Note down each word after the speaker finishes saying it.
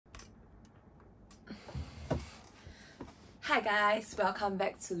Hi guys, welcome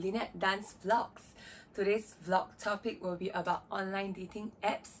back to Lynette Dance Vlogs. Today's vlog topic will be about online dating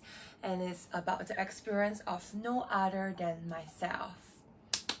apps, and it's about the experience of no other than myself.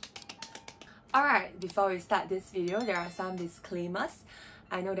 Alright, before we start this video, there are some disclaimers.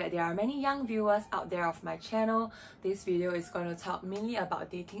 I know that there are many young viewers out there of my channel. This video is going to talk mainly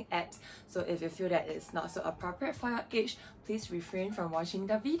about dating apps, so if you feel that it's not so appropriate for your age, please refrain from watching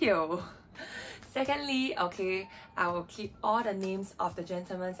the video. Secondly, I will keep all the names of the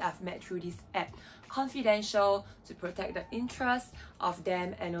gentlemen I've met through this app confidential to protect the interest of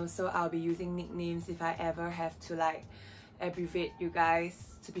them, and also I'll be using nicknames if I ever have to abbreviate you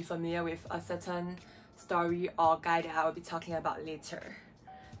guys to be familiar with a certain story or guy that I will be talking about later.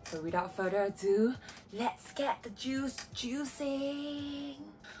 So without further ado, let's get the juice juicing!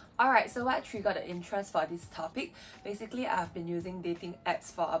 Alright, so what triggered the interest for this topic? Basically, I've been using dating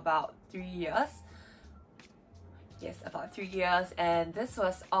apps for about 3 years. Yes, about 3 years, and this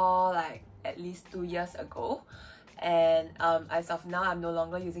was all at least 2 years ago. And as of now, I'm no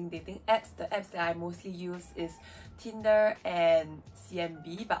longer using dating apps. The apps that I mostly use is Tinder and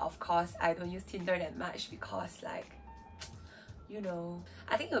CMB, but of course, I don't use Tinder that much because you know,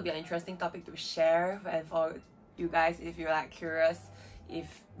 I think it'll be an interesting topic to share, and for you guys if you're curious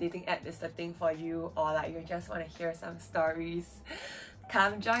if dating app is the thing for you, or you just want to hear some stories,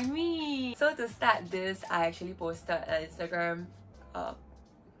 come join me. So to start this, I actually posted an Instagram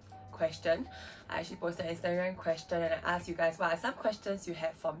question. And I asked you guys what are some questions you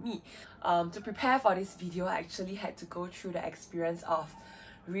have for me. To prepare for this video, I actually had to go through the experience of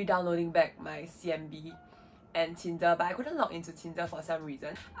re-downloading back my CMB and Tinder, but I couldn't log into Tinder for some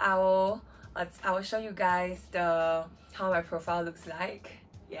reason. I will show you guys how my profile looks like.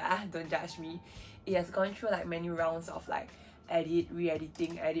 Yeah, don't judge me. It has gone through many rounds of edit,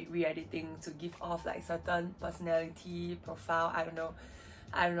 re-editing to give off certain personality profile. I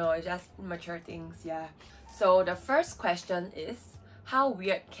don't know, it's just mature things. Yeah. So the first question is, how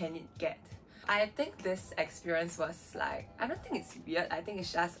weird can it get? I think this experience was I don't think it's weird, I think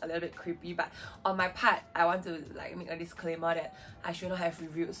it's just a little bit creepy, but on my part, I want to make a disclaimer that I should not have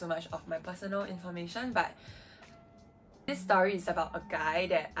revealed so much of my personal information. But this story is about a guy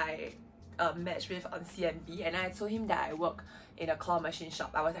that I matched with on CMB, and I told him that I work in a claw machine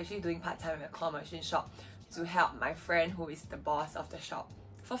shop. I was actually doing part-time in a claw machine shop to help my friend who is the boss of the shop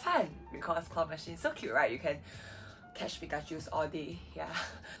for fun, because claw machine so cute, right? You can catch Pikachus all day. Yeah.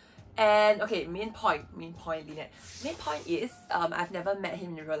 And okay, main point, Lynette. Main point is, I've never met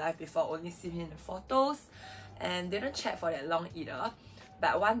him in real life before, only seen him in photos, and didn't chat for that long either.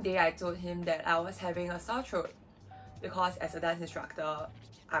 But one day I told him that I was having a sore throat, because as a dance instructor,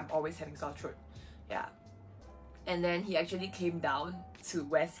 I'm always having sore throat. Yeah. And then he actually came down to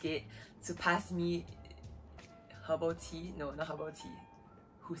Westgate to pass me herbal tea. No, not herbal tea.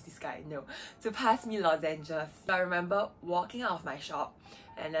 Who's this guy? No. To pass me lozenges. I remember walking out of my shop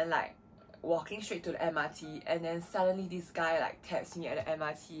and then walking straight to the MRT, and then suddenly this guy taps me at the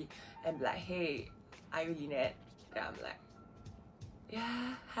MRT and be like, "Hey, are you Lynette?" And I'm like,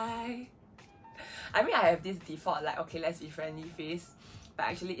 "Yeah, hi." I mean, I have this default okay, let's be friendly face, but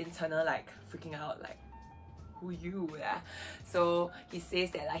actually internal freaking out who you? Yeah. So he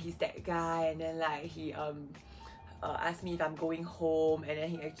says that he's that guy, and then he asked me if I'm going home, and then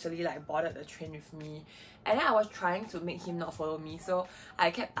he actually boarded the train with me, and then I was trying to make him not follow me, so I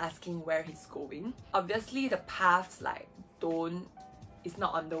kept asking where he's going. Obviously the paths it's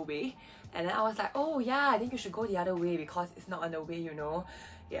not on the way, and then I was like, "Oh yeah, I think you should go the other way because it's not on the way, you know."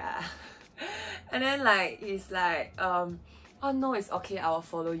 Yeah. And then he's "Oh no, it's okay, I will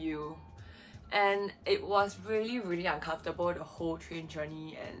follow you." And it was really uncomfortable the whole train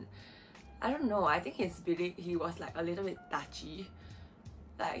journey, and I don't know, I think he was a little bit touchy.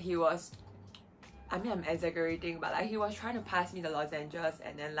 He was, I mean, I'm exaggerating, but he was trying to pass me the lozenges,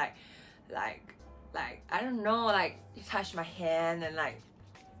 and then I don't know, he touched my hand, and I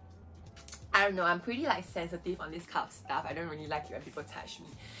don't know, I'm pretty sensitive on this kind of stuff. I don't really like it when people touch me.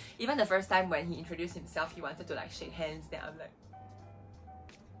 Even the first time when he introduced himself, he wanted to shake hands, then I'm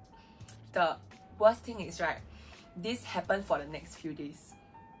the worst thing is, this happened for the next few days.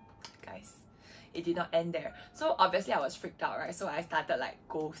 Guys, it did not end there. So obviously I was freaked out, right? So I started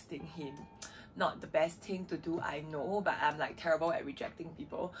ghosting him. Not the best thing to do, I know, but I'm terrible at rejecting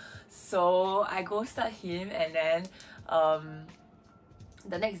people. So I ghosted him, and then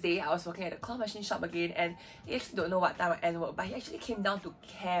the next day I was working at the claw machine shop again, and he actually don't know what time I end work, but he actually came down to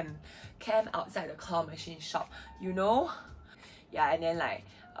camp outside the claw machine shop, you know? Yeah. And then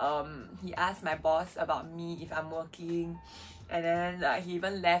he asked my boss about me if I'm working, and then he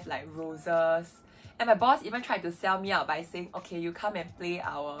even left roses, And my boss even tried to sell me out by saying, okay, you come and play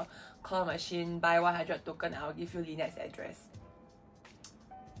our claw machine, buy 100 token, I'll give you Lynette's address.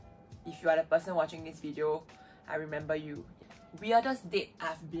 If you are the person watching this video, I remember you. Weirdest date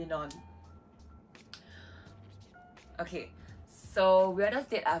I've been on. Okay, so weirdest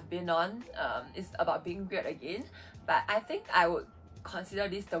date I've been on is about being weird again, but I think I would consider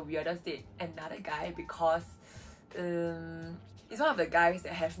this the weirdest date another guy because he's one of the guys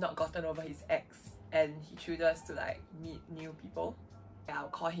that have not gotten over his ex and he chooses to like meet new people. Yeah, I'll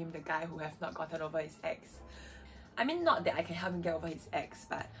call him the guy who have not gotten over his ex. I mean, not that I can help him get over his ex,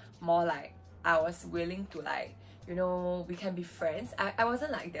 but more like I was willing to like, you know, we can be friends. I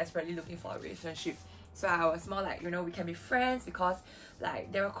wasn't like desperately looking for a relationship. So I was more like, you know, we can be friends because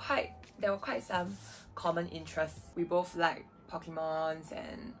like there were quite some common interests. We both like Pokemons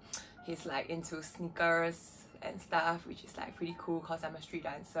and he's like into sneakers and stuff, which is like pretty cool because I'm a street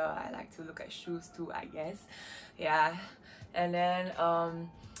dancer. I like to look at shoes too, I guess. Yeah. And then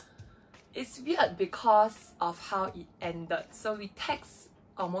it's weird because of how it ended. So we text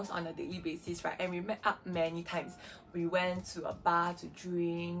almost on a daily basis, right? And we met up many times. We went to a bar to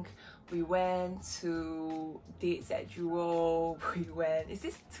drink, we went to dates at Jewel, is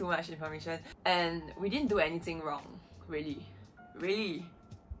this too much information? And we didn't do anything wrong, really.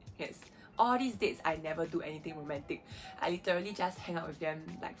 Yes, all these dates I never do anything romantic. I literally just hang out with them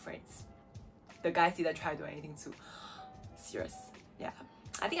like friends. The guys didn't try to do anything too serious. Yeah,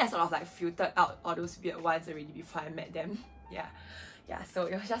 I think I sort of like filtered out all those weird ones already before I met them. Yeah, so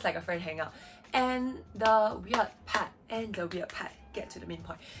it was just like a friend hangout. And the weird part, get to the main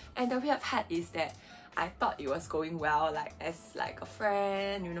point. And the weird part is that I thought it was going well, like as like a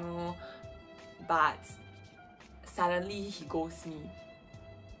friend, you know, but suddenly he ghosts me.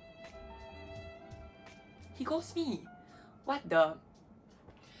 What the?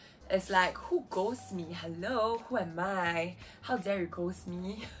 It's like, who ghosts me? Hello, who am I? How dare you ghost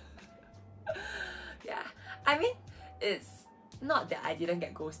me? Yeah, I mean, it's not that I didn't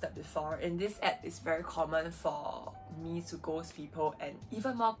get ghosted before. In this app, it's very common for me to ghost people and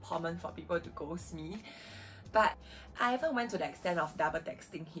even more common for people to ghost me. But I even went to the extent of double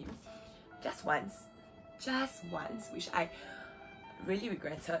texting him. Just once, which I really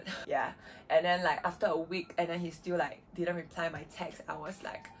regretted. Yeah, and then like after a week and then he still like didn't reply my text, I was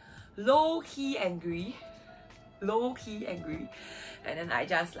like low-key angry. And then I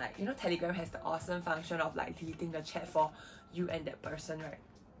just like, you know, Telegram has the awesome function of like deleting the chat for you and that person, right?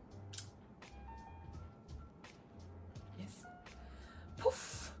 Yes.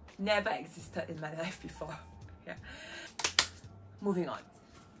 Poof! Never existed in my life before. Yeah. Moving on.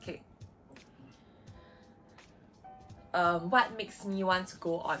 Okay. What makes me want to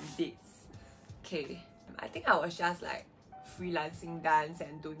go on dates? Okay. I think I was just like freelancing dance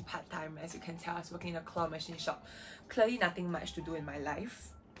and doing part-time. As you can tell, I was working in a claw machine shop. Clearly nothing much to do in my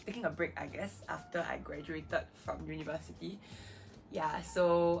life. Taking a break, I guess, after I graduated from university. Yeah,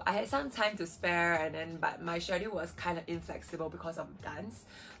 so I had some time to spare, but my schedule was kind of inflexible because of dance.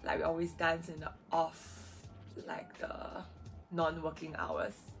 Like we always dance in the off, like the non-working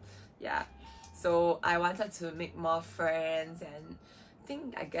hours. Yeah, so I wanted to make more friends and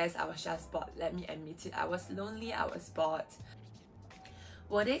I guess I was just bored. Let me admit it. I was lonely, I was bored.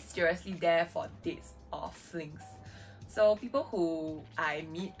 Were they seriously there for dates or flings? So people who I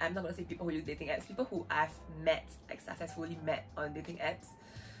meet, I'm not gonna say people who use dating apps, people who I've met, like successfully met on dating apps,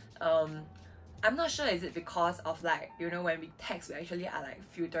 I'm not sure is it because of like, you know, when we text we actually are like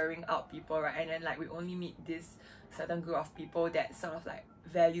filtering out people, right? And then like we only meet this certain group of people that sort of like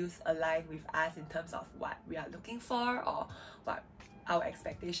values align with us in terms of what we are looking for or what our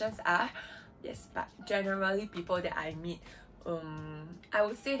expectations are. Yes, but generally people that I meet, I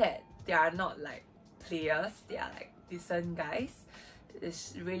would say that they are not like players, they are like decent guys.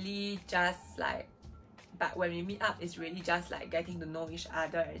 It's really just like, but when we meet up, it's really just like getting to know each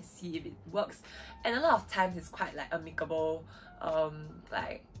other and see if it works. And a lot of times it's quite like amicable.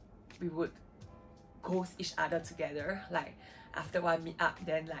 Like we would ghost each other together. Like after one meet up,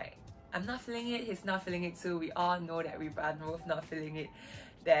 then like I'm not feeling it, he's not feeling it too. We all know that we are both not feeling it.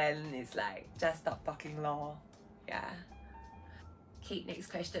 Then it's like, just stop talking lor. Yeah. Okay, next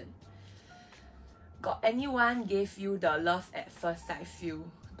question. Got anyone gave you the love at first sight feel?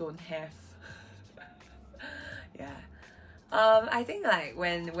 Don't have. Yeah. I think like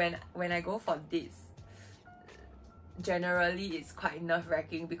when I go for dates, generally it's quite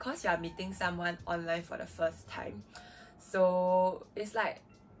nerve-wracking because you are meeting someone online for the first time. So it's like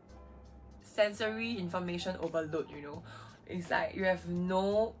sensory information overload, you know. It's like you have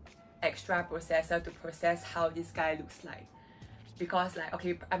no extra processor to process how this guy looks like. because like,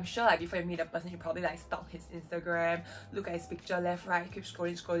 okay, I'm sure like before you meet the person, you probably like stalk his Instagram, look at his picture left, right, keep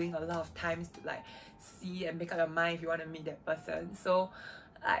scrolling a lot of times to like see and make up your mind if you want to meet that person. So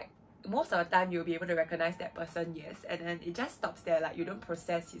like most of the time you'll be able to recognize that person, yes, and then it just stops there. Like you don't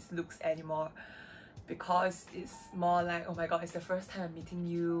process his looks anymore, because it's more like, oh my god, it's the first time I'm meeting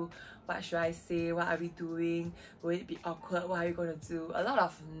you, what should I say, what are we doing, will it be awkward, what are you going to do, a lot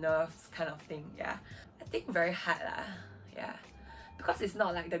of nerves kind of thing. Yeah, I think very hard lah. Yeah, because it's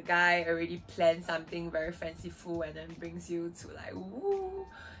not like the guy already planned something very fanciful and then brings you to like woo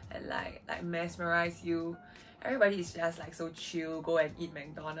and like mesmerize you. Everybody is just like so chill, go and eat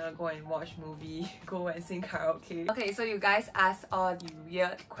McDonald's, go and watch movie, go and sing karaoke. Okay, so you guys asked all the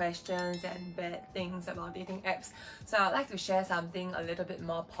weird questions and bad things about dating apps. So I'd like to share something a little bit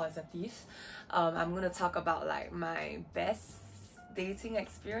more positive. I'm gonna talk about like my best dating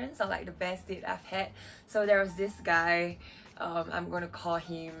experience, or like the best date I've had. So there was this guy, I'm gonna call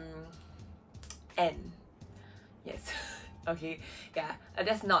him N. Yes. Okay, yeah,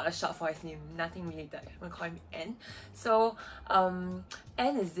 that's not a short for his name, nothing related. I'm gonna call him N. So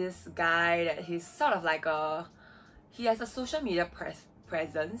N is this guy that he's sort of like he has a social media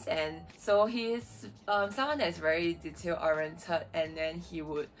presence, and so he's someone that's very detail oriented, and then he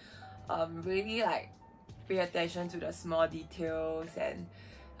would really like pay attention to the small details and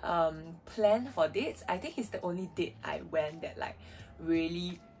plan for dates. I think it's the only date I went that like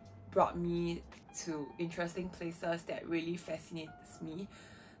really brought me to interesting places that really fascinates me,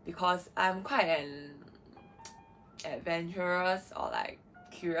 because I'm quite an adventurous or like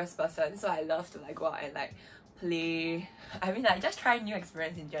curious person, so I love to like go out and like play. I mean, like just try new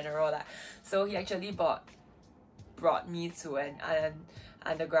experience in general like. So he actually brought me to an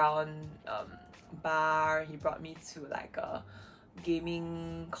underground bar. He brought me to like a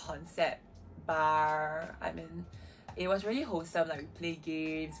gaming concept bar. I mean, it was really wholesome. Like we play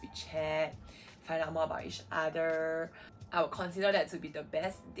games, we chat, find out more about each other. I would consider that to be the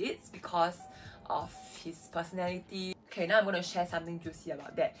best dates because of his personality. Okay, now I'm going to share something juicy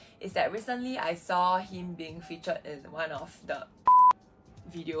about that. Is that recently I saw him being featured in one of the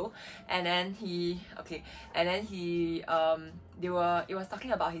video, and then it was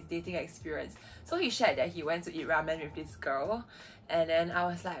talking about his dating experience. So he shared that he went to eat ramen with this girl, and then I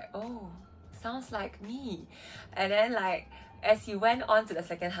was like, oh, sounds like me. And then like as he went on to the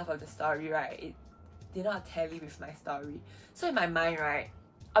second half of the story, right, it did not tally with my story. So in my mind, right,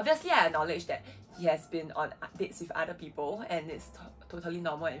 obviously I acknowledge that he has been on dates with other people, and it's totally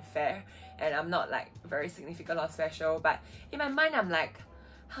normal and fair, and I'm not like very significant or special, but in my mind I'm like,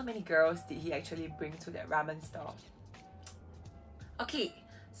 how many girls did he actually bring to that ramen stall? Okay,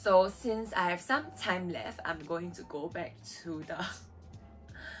 so since I have some time left, I'm going to go back to the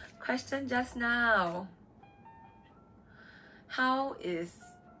question just now. How is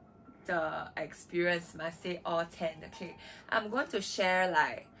the experience? Must say all 10. Okay, I'm going to share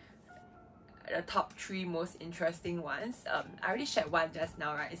like the top 3 most interesting ones. I already shared one just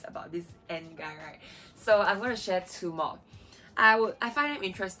now, right? It's about this N guy, right? So I'm going to share 2 more. I find them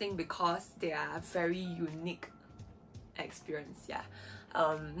interesting because they are very unique experience. Yeah,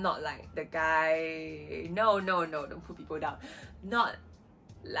 not like the guy. No, don't put people down. Not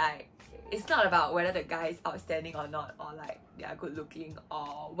like, it's not about whether the guy is outstanding or not, or like they are good looking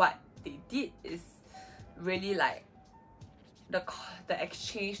or what they did. Is really like the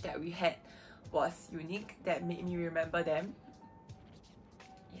exchange that we had was unique, that made me remember them.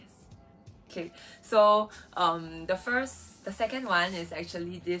 Yes. Okay, so the second one is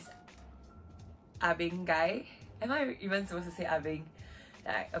actually this Abing guy. Am I even supposed to say Abing?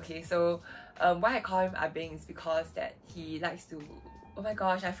 Like, okay, so why I call him Abing is because that he likes to, oh my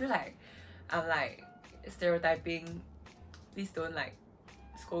gosh, I feel like I'm like stereotyping. Please don't like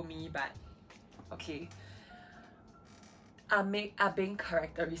scold me, but okay. Abing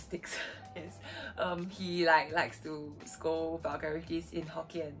characteristics is he like likes to scold vulgarities in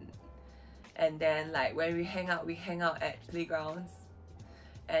Hokkien, and then like when we hang out at playgrounds,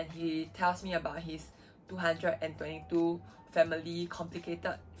 and he tells me about his 222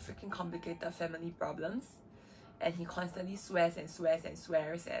 freaking complicated family problems, and he constantly swears,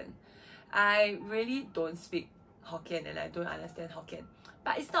 and I really don't speak Hokkien and I don't understand Hokkien,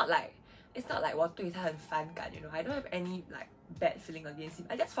 but it's not like 我对他很反感, you know. I don't have any like bad feeling against him.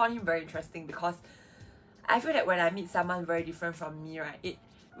 I just found him very interesting because I feel that when I meet someone very different from me, right, it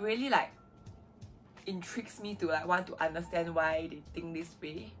really like intrigues me to like want to understand why they think this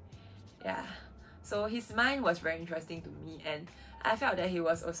way. Yeah, so his mind was very interesting to me, and I felt that he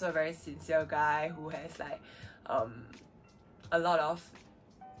was also a very sincere guy who has like a lot of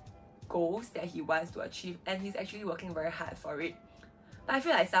goals that he wants to achieve, and he's actually working very hard for it. But I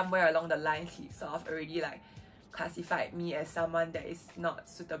feel like somewhere along the lines he sort of already like classified me as someone that is not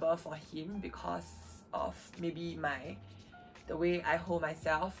suitable for him because of maybe the way I hold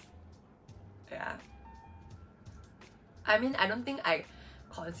myself. Yeah. I mean, I don't think I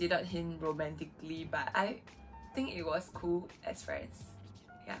considered him romantically, but I think it was cool as friends.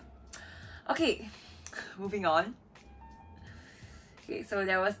 Yeah. Okay, moving on. Okay, so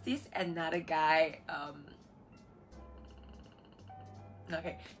there was this another guy,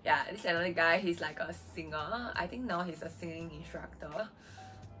 okay, yeah, this another guy, he's like a singer. I think now he's a singing instructor.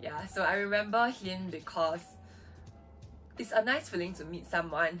 Yeah, so I remember him because it's a nice feeling to meet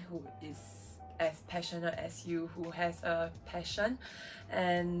someone who is as passionate as you, who has a passion.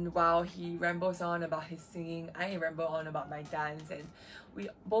 And while he rambles on about his singing, I ramble on about my dance, and we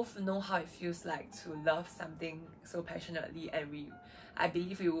both know how it feels like to love something so passionately, and I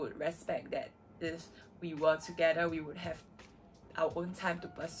believe we would respect that if we were together, we would have our own time to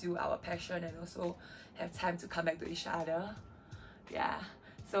pursue our passion and also have time to come back to each other. Yeah,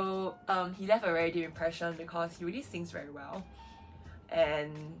 so he left a very deep impression because he really sings very well,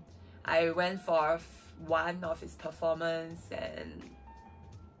 and I went for one of his performance. And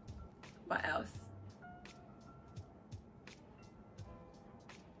what else?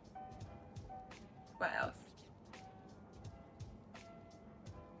 What else?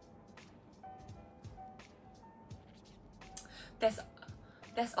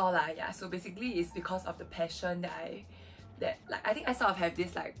 That's all lah. Yeah, so basically it's because of the passion that like I think I sort of have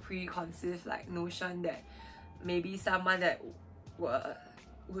this like preconceived like notion that maybe someone that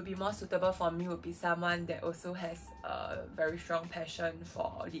would be more suitable for me would be someone that also has a very strong passion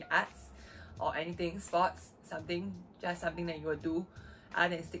for the arts or anything, sports, just something that you will do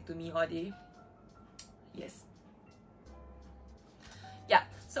other than stick to me all day. Yes. Yeah,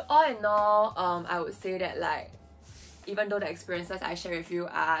 so all in all, I would say that like even though the experiences I share with you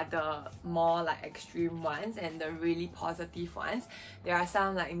are the more like extreme ones and the really positive ones, there are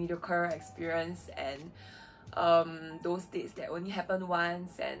some like mediocre experience and those dates that only happened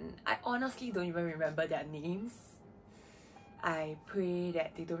once, and I honestly don't even remember their names. I pray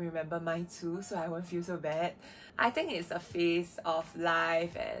that they don't remember mine too, so I won't feel so bad. I think it's a phase of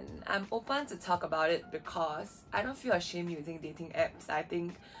life, and I'm open to talk about it because I don't feel ashamed using dating apps.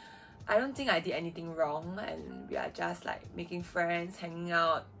 I don't think I did anything wrong, and we are just like making friends, hanging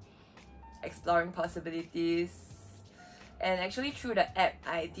out, exploring possibilities. And actually through the app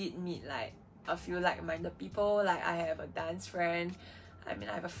I did meet like a few like-minded people. Like I have a dance friend. I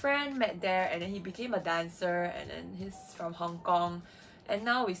have a friend met there, and then he became a dancer, and then he's from Hong Kong, and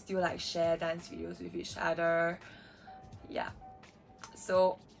now we still like share dance videos with each other. Yeah,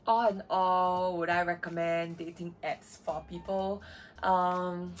 so all in all, would I recommend dating apps for people?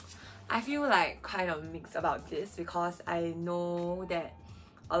 I feel like kind of mixed about this because I know that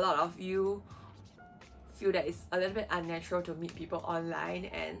a lot of you feel that it's a little bit unnatural to meet people online,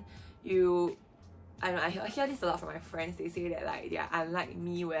 and I hear this a lot from my friends. They say that like they are unlike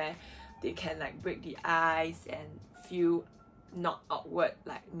me, where they can like break the ice and feel not awkward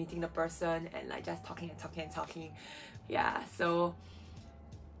like meeting the person and like just talking. Yeah, so,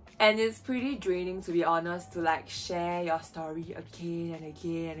 and it's pretty draining, to be honest, to like share your story again and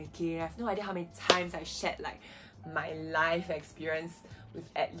again and again. I have no idea how many times I shared like my life experience with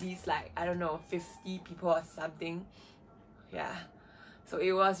at least like, I don't know, 50 people or something. Yeah, so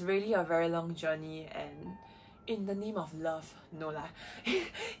it was really a very long journey, and in the name of love, no lah,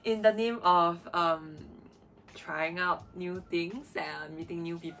 in the name of trying out new things and meeting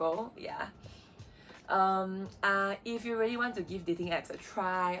new people. Yeah. If you really want to give dating apps a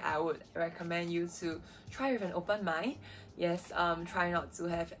try, I would recommend you to try with an open mind. Yes, try not to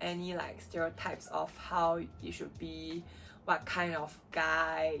have any like stereotypes of how you should be, what kind of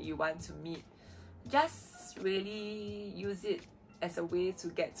guy you want to meet. Just really use it as a way to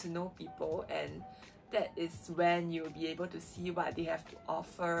get to know people, and that is when you'll be able to see what they have to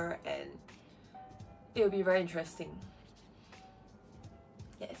offer, and it'll be very interesting.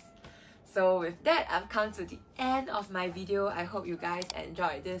 Yes. So with that, I've come to the end of my video. I hope you guys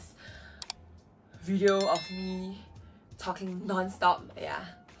enjoyed this video of me talking non-stop. Yeah,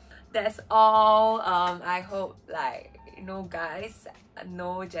 that's all. I hope like no guys,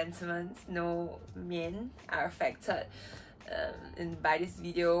 no gentlemen, no men are affected by this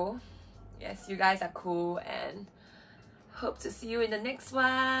video. Yes, you guys are cool, and hope to see you in the next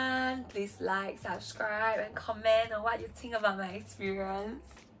one. Please like, subscribe, and comment on what you think about my experience.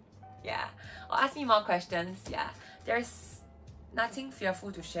 Yeah, or ask me more questions. Yeah, there's nothing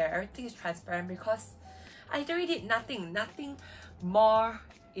fearful to share. Everything is transparent because I literally did nothing more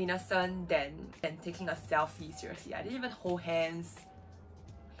innocent than taking a selfie. Seriously, I didn't even hold hands.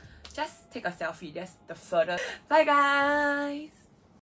 Just take a selfie. That's the further. Bye guys!